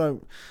things, but I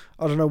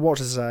don't know what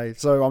to say.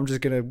 So I'm just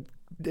gonna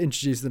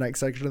introduce the next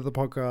section of the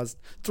podcast.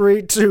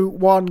 3, 2,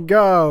 1,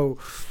 go.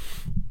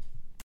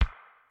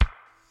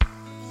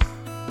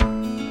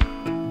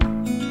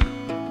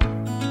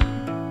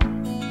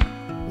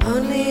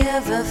 Only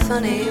ever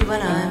funny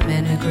when I'm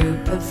in a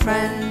group of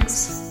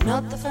friends.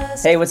 Not the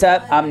first. Hey, what's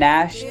up? I'm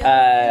Nash.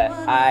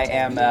 I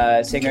am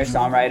a singer,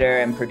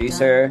 songwriter, and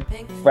producer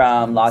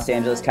from Los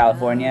Angeles,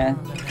 California.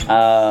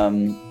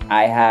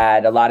 I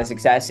had a lot of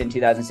success in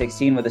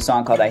 2016 with a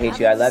song called I Hate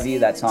You, I Love You.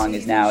 That song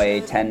is now a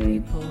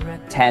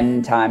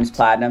 10 times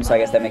platinum, so I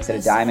guess that makes it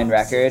a diamond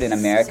record in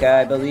America,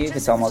 I believe.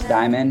 It's almost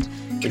diamond.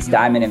 It's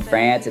diamond in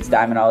France. It's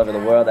diamond all over the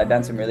world. I've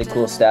done some really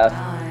cool stuff.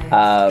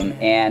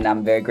 And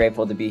I'm very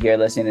grateful to be here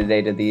listening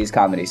today to these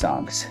comedy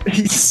songs.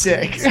 He's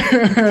sick.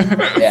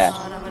 Yeah.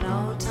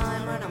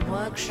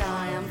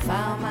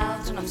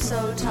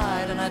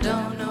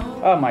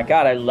 Oh my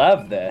God, I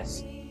love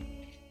this.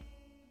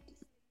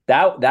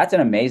 That's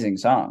an amazing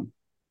song.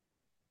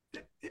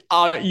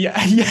 Yeah.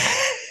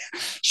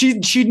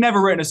 She'd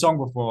never written a song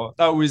before.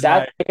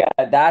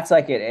 That's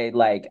like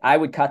I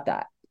would cut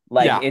that.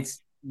 Like, yeah.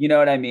 It's, you know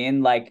what I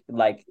mean? Like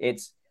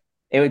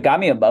it got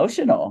me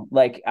emotional.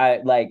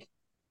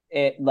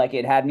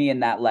 It had me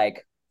in that,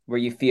 like, where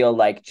you feel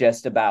like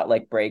just about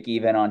like break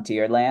even on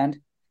tier land.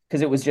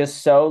 Cause it was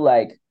just so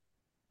like,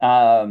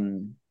 I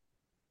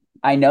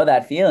know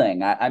that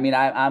feeling.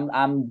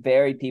 I'm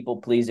very people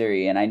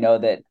pleasery, and I know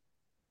that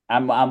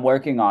I'm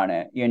working on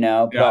it, you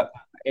know, but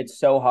it's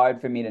so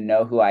hard for me to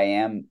know who I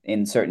am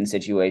in certain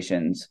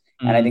situations.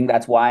 Mm-hmm. And I think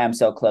that's why I'm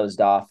so closed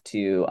off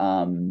to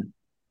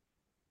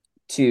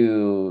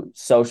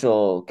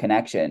social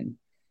connection,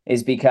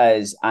 is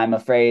because I'm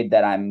afraid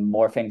that I'm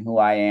morphing who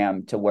I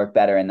am to work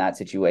better in that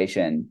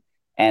situation.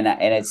 And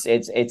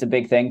it's a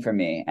big thing for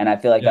me. And I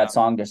feel like that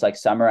song just like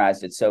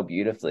summarized it so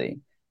beautifully.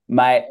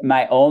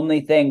 My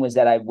only thing was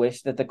that I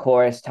wish that the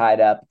chorus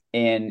tied up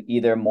in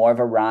either more of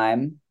a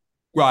rhyme,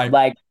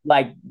 right?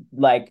 Like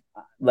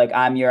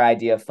I'm your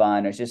idea of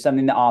fun, or it's just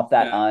something off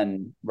that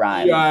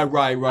rhyme. Yeah,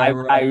 right.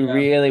 I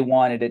really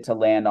wanted it to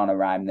land on a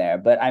rhyme there.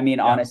 But I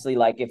mean, honestly,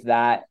 like if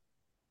that's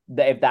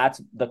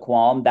the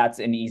qualm, that's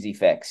an easy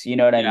fix. You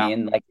know what I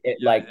mean?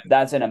 Like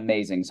that's an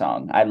amazing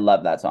song. I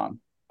love that song.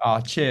 Oh,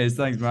 cheers.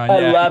 Thanks, man.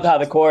 I love how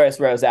the chorus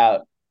rose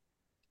out.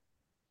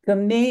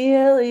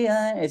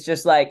 Chameleon. It's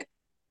just like,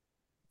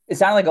 it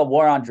sounded like a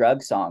war on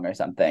drugs song or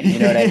something. You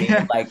know what I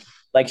mean?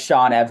 Like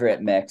Sean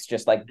Everett mix,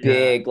 just like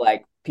big,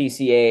 like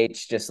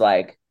PCH, just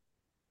like,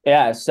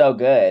 it's so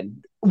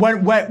good.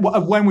 When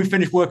we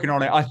finished working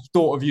on it, I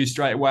thought of you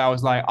straight away. I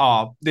was like,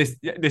 this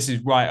is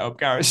right up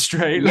Garrett's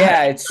street.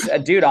 Yeah, it's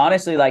dude,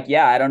 honestly, like,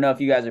 I don't know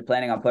if you guys are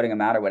planning on putting them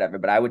out or whatever,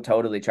 but I would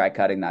totally try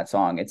cutting that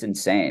song. It's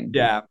insane.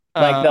 Yeah.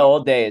 Like the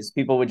old days,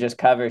 people would just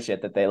cover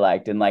shit that they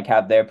liked and like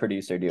have their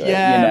producer do it.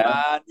 Yeah, you know?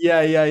 Man.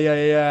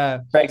 Yeah.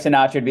 Frank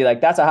Sinatra would be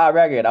like, that's a hot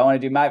record. I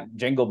want to do my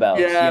Jingle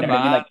Bells. Yeah, you know what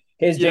I mean? Like,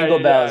 his Jingle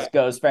Bells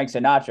goes Frank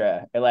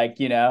Sinatra. Like,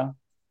 Yeah,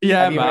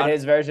 have you man. heard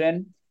his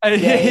version?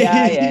 Jingle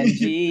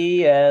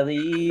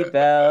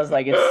bells.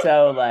 Like, it's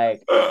so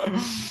like,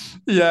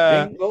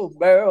 yeah,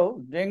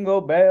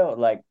 jingle bell.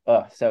 Like,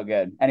 oh, so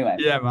good. Anyway.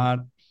 yeah,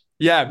 man.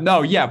 Yeah,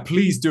 no, yeah.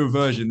 Please do a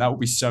version. That would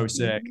be so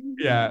sick.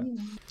 Yeah.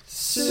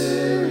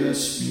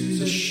 Serious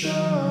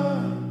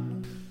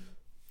musician.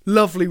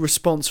 Lovely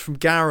response from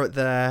Garrett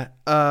there.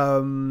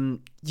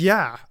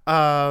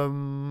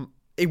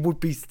 It would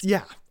be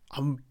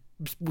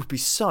would be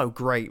so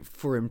great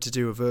for him to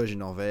do a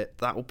version of it.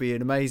 That would be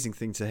an amazing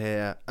thing to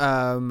hear.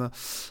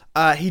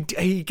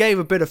 He gave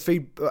a bit of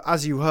feedback,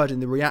 as you heard in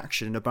the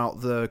reaction,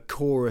 about the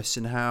chorus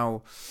and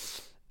how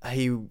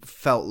he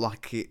felt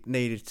like it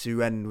needed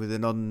to end with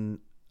an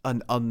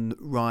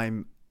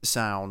unrhyme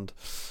sound.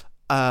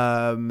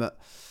 And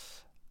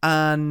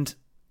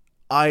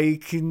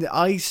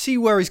I see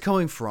where he's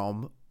coming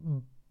from,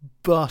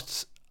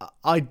 but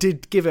I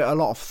did give it a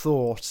lot of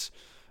thought,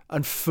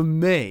 and for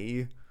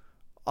me,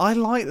 I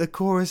like the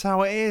chorus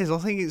how it is. I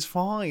think it's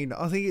fine.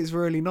 I think it's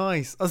really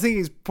nice. I think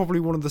it's probably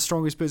one of the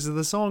strongest bits of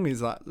the song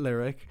is that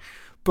lyric.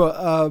 But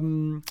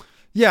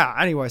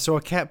anyway, so I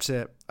kept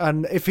it.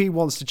 And if he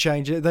wants to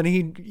change it, then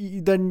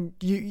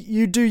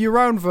you do your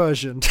own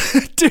version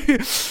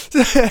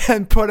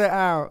and put it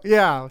out.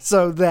 Yeah,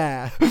 so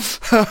there.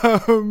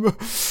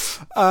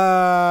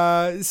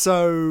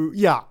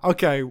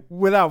 Okay,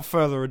 without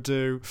further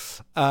ado,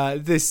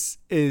 this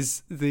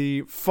is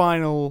the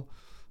final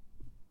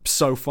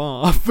so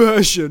far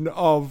version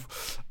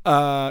of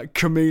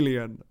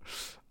Chameleon.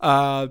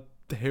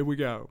 Here we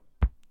go.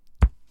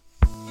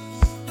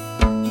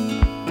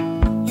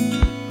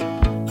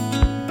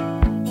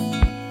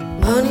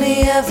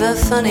 Only ever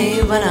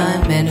funny when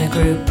I'm in a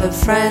group of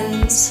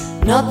friends.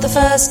 Not the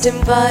first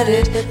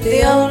invited,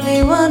 the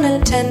only one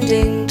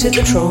attending to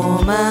the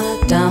trauma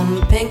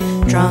dumping,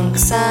 drunk,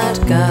 sad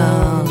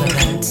girl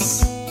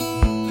events.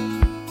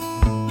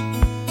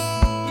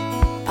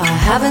 I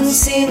haven't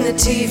seen the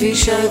TV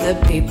show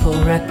that people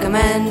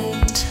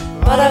recommend,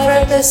 but I've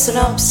read the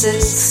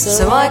synopsis,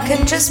 so I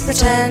can just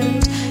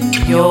pretend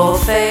your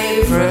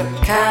favourite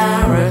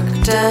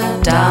character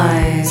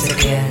dies at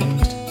the end.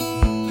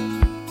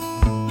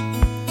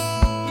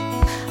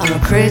 I'm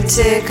a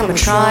critic, I'm a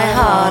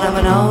try-hard, I'm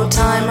an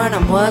old-timer and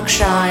I'm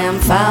work-shy, I'm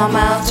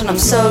foul-mouthed and I'm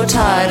so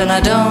tired and I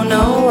don't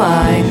know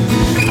why.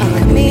 I'm a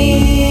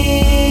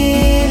chameleon,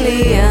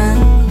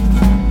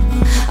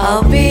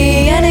 I'll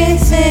be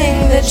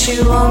anything that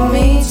you want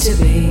me to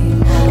be.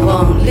 I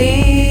won't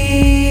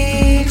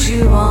lead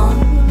you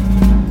on,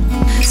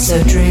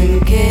 so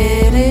drink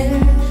it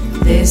in,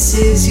 this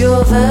is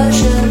your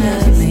version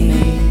of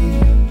me.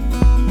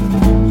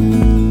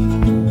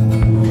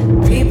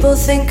 People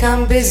think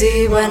I'm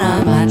busy when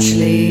I'm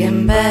actually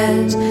in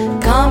bed.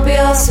 Can't be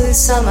asked with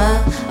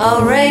summer,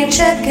 I'll rain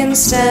check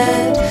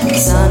instead.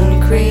 Sun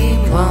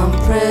cream won't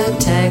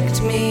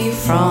protect me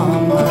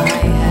from my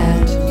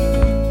head.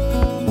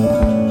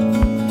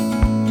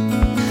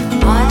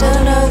 I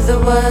don't know the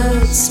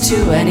words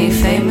to any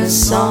famous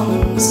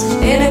songs.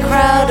 In a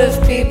crowd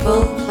of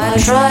people, I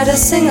try to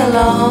sing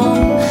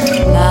along.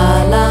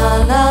 La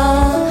la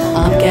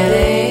la, I'm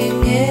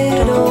getting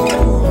it all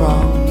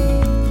wrong.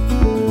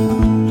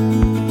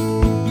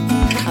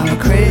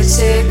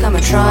 Critic, I'm a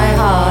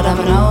try-hard, I'm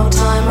an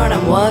old-timer and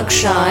I'm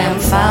work-shy, I'm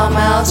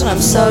foul-mouthed and I'm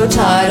so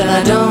tired and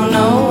I don't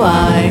know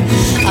why.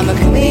 I'm a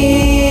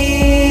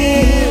chameleon,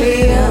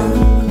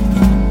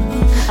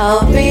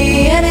 I'll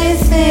be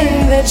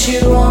anything that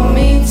you want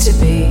me to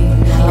be.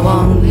 I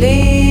won't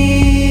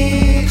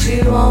lead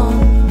you on,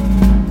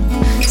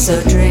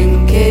 so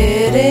drink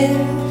it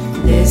in,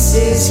 this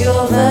is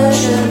your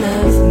version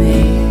of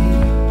me.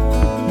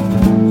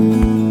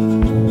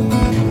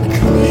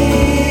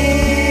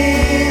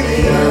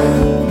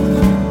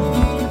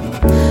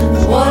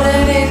 What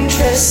an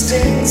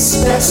interesting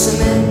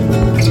specimen,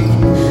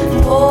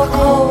 poor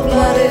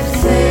cold-blooded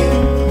thing.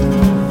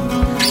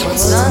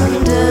 What's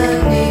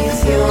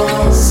underneath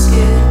your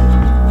skin?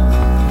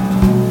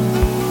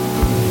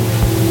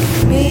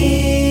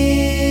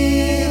 Chameleon,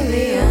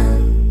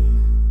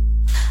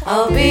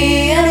 I'll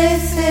be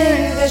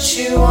anything that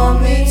you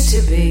want me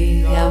to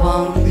be. I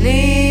won't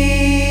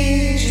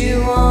lead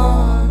you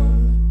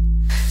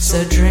on,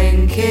 so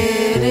drink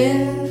it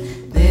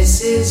in,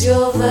 this is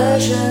your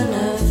version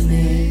of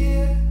me.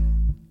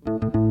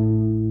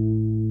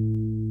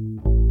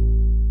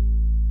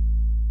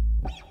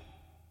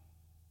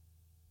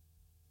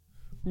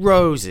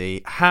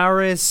 Rosie,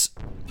 Harris,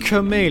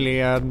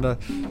 Chameleon,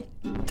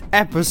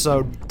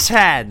 episode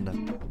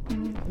 10.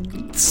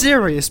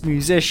 Serious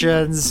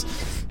musicians,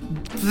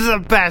 the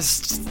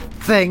best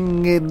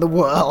thing in the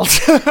world.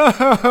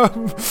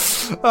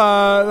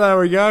 There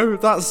we go.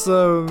 That's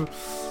the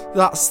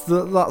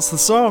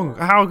song.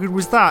 How good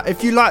was that?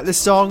 If you like this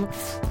song,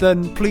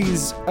 then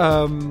please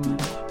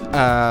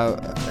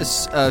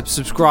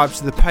subscribe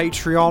to the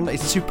Patreon.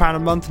 It's £2 a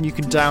month and you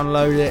can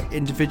download it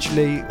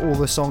individually, all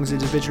the songs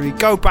individually.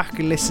 Go back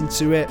and listen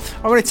to it.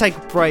 I'm going to take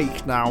a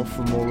break now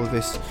from all of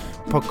this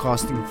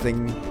podcasting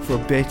thing for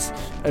a bit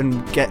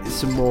and get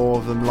some more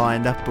of them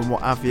lined up and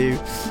what have you.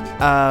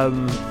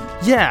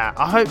 Yeah,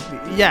 I hope.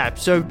 Yeah,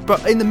 so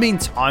but in the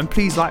meantime,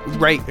 please like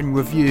rate and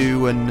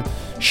review and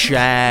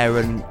share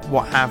and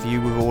what have you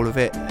with all of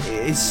it.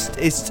 It's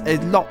a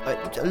lot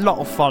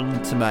of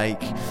fun to make,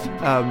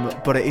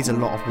 but it is a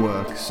lot of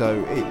work.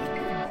 So it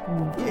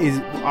is.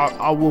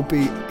 I will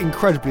be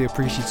incredibly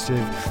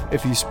appreciative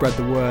if you spread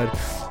the word.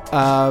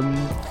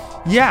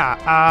 Yeah,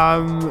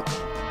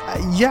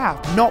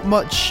 not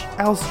much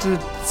else to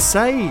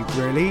say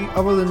really,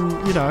 other than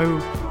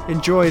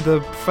enjoy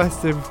the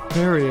festive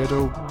period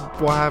or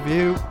what have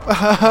you.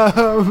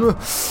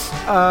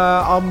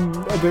 I'm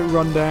a bit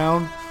run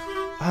down.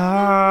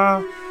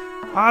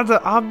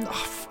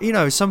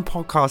 Some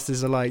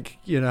podcasters are like,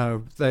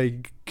 they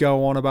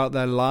go on about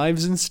their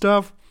lives and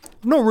stuff.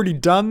 I've not really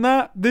done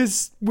that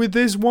with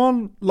this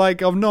one.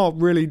 Like, I've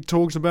not really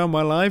talked about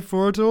my life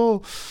for it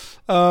all.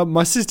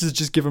 My sister's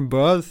just given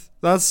birth.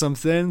 That's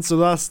something. So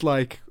that's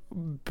like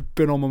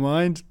been on my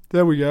mind.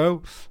 There we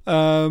go.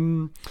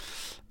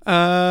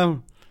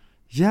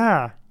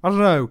 Yeah, I don't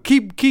know.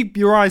 Keep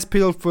your eyes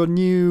peeled for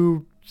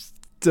new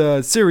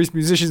Serious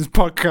Musicians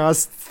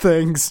podcast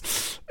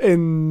things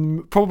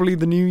in probably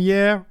the new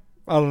year.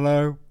 I don't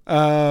know.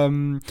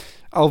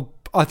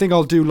 I think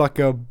I'll do like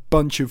a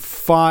bunch of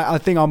 5. I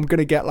think I'm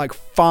gonna get like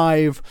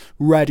 5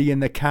 ready in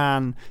the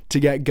can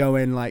to get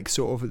going, like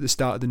sort of at the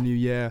start of the new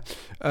year.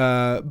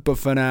 But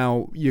for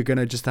now, you're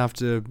gonna just have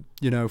to,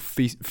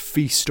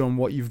 feast on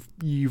what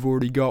you've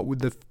already got with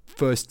the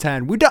first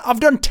 10.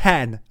 I've done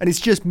 10, and it's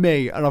just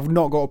me, and I've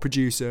not got a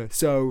producer.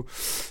 So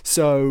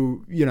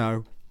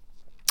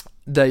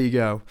there you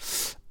go.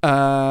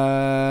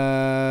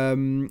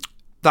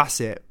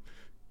 That's it.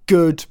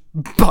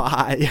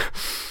 Goodbye.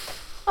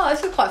 Oh,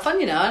 this is quite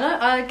fun,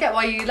 I get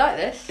why you like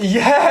this.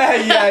 Yeah,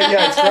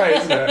 it's great,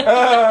 isn't it?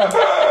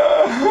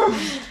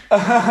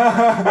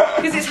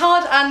 Because it's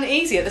hard and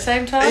easy at the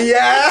same time.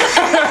 Yeah.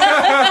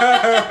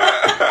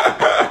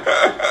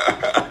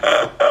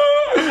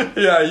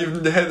 Yeah,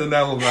 you've hit the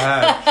nail on the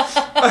head.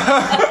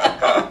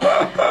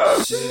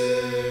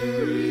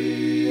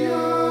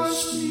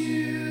 Serious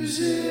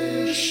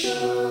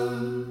musician.